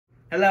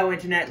Hello,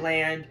 Internet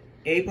Land.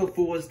 April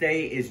Fool's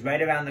Day is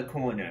right around the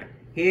corner.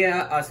 Here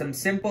are some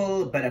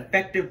simple but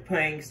effective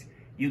pranks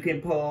you can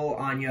pull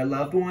on your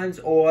loved ones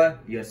or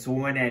your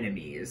sworn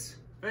enemies.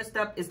 First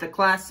up is the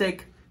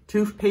classic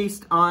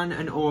toothpaste on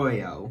an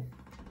Oreo.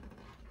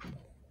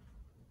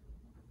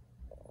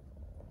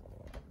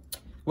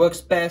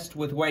 Works best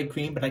with white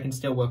cream, but I can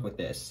still work with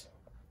this.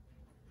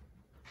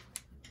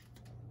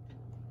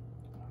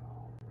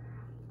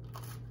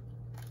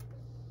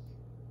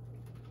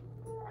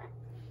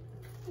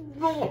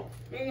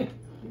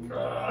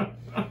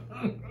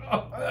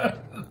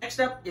 Next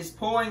up is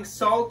pouring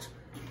salt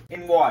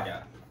in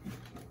water.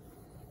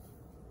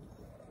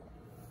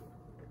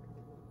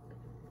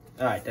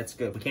 Alright, that's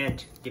good. We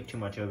can't give too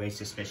much or raise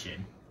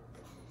suspicion.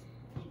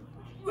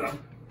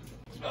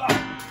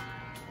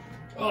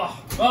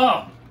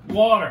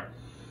 Water.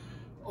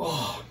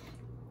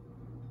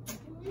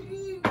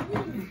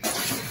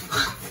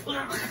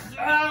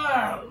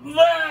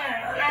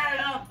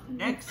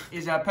 Next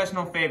is a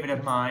personal favorite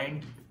of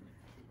mine.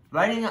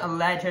 Writing a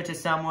letter to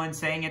someone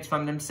saying it's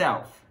from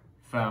themselves,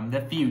 from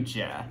the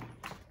future.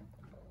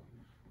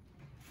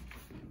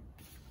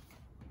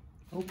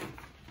 Oh.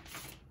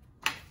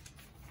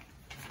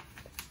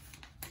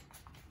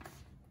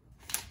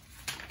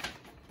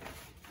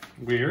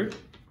 Weird.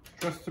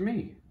 Trust to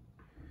me.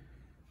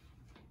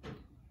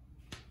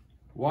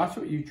 Watch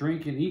what you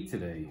drink and eat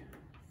today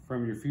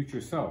from your future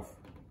self.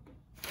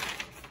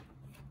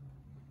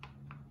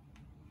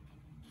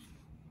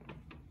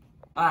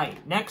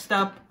 Alright, next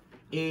up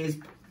is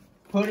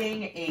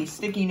putting a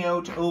sticky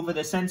note over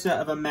the sensor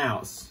of a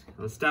mouse.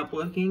 It'll stop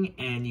working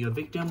and your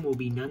victim will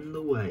be none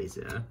the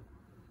wiser.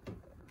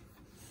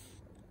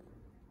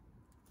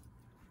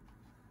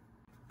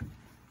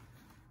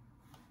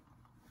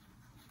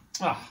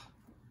 Now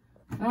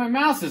my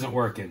mouse isn't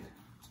working.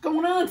 What's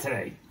going on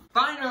today?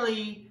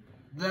 Finally,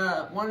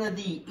 one of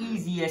the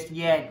easiest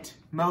yet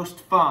most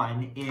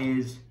fun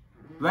is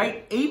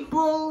write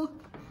April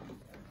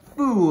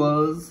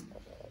Fools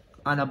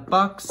on a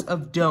box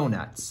of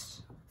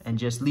donuts and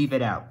just leave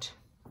it out.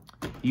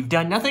 You've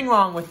done nothing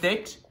wrong with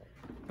it,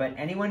 but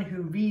anyone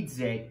who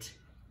reads it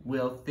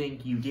will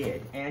think you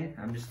did. And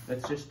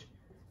let's just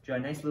draw a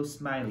nice little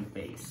smiley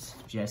face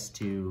just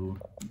to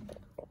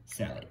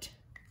sell it.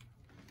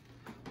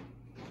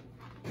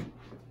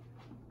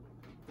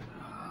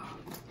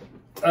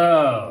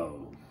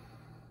 Oh.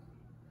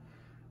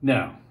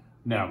 No.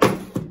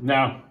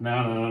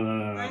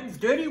 Friends,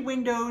 dirty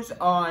windows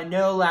are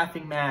no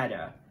laughing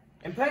matter.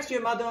 Impress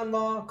your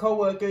mother-in-law,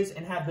 co-workers,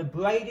 and have the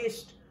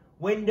brightest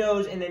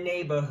windows in the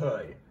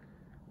neighborhood.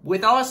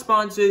 With our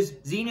sponsors,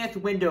 Zenith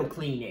Window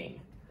Cleaning.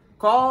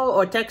 Call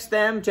or text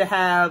them to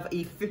have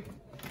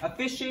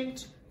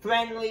efficient,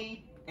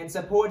 friendly, and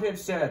supportive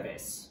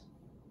service.